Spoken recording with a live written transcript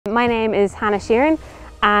My name is Hanna Sheerin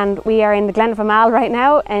and we are in the Glen of Imaal right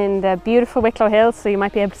now in the beautiful Wicklow Hills, so you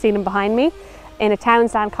might be able to see them behind me, in a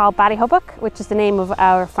townsland called Ballyhubbock, which is the name of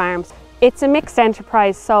our farms. It's a mixed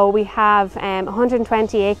enterprise, so we have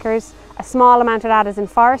 120 acres, a small amount of that is in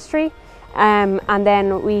forestry, and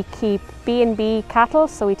then we keep B&B cattle,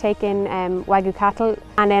 so we take in Wagyu cattle,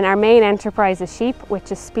 and then our main enterprise is sheep,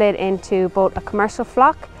 which is split into both a commercial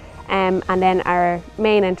flock and then our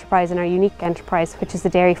main enterprise and our unique enterprise, which is the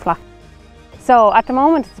dairy flock. So at the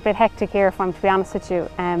moment it's a bit hectic here, if I'm to be honest with you.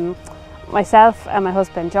 Myself and my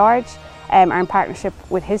husband George are in partnership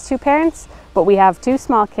with his two parents, but we have two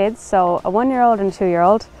small kids, so a 1-year-old and a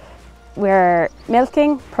 2-year-old. We're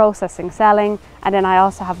milking, processing, selling, and then I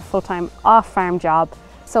also have a full-time off-farm job.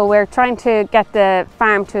 So we're trying to get the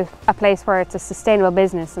farm to a place where it's a sustainable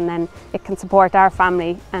business and then it can support our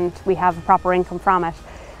family and we have a proper income from it.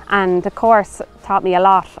 And the course taught me a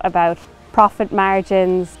lot about profit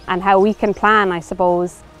margins and how we can plan, I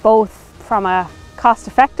suppose, both from a cost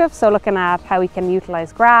effective, so looking at how we can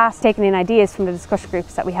utilise grass, taking in ideas from the discussion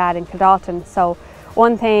groups that we had in Kildalton. So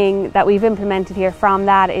one thing that we've implemented here from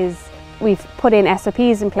that is we've put in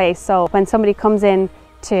SOPs in place, so when somebody comes in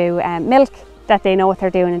to milk, that they know what they're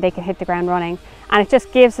doing and they can hit the ground running. And it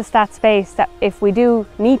just gives us that space that if we do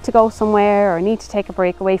need to go somewhere or need to take a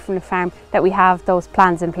break away from the farm, that we have those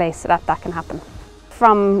plans in place so that that can happen.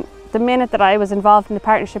 From the minute that I was involved in the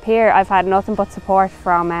partnership here, I've had nothing but support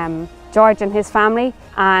from George and his family,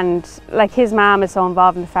 and like his mum is so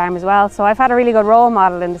involved in the farm as well. So I've had a really good role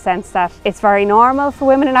model in the sense that it's very normal for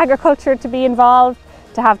women in agriculture to be involved,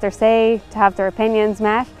 to have their say, to have their opinions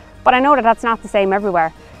met. But I know that that's not the same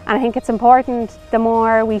everywhere. And I think it's important, the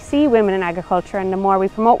more we see women in agriculture and the more we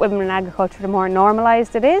promote women in agriculture, the more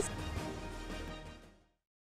normalised it is.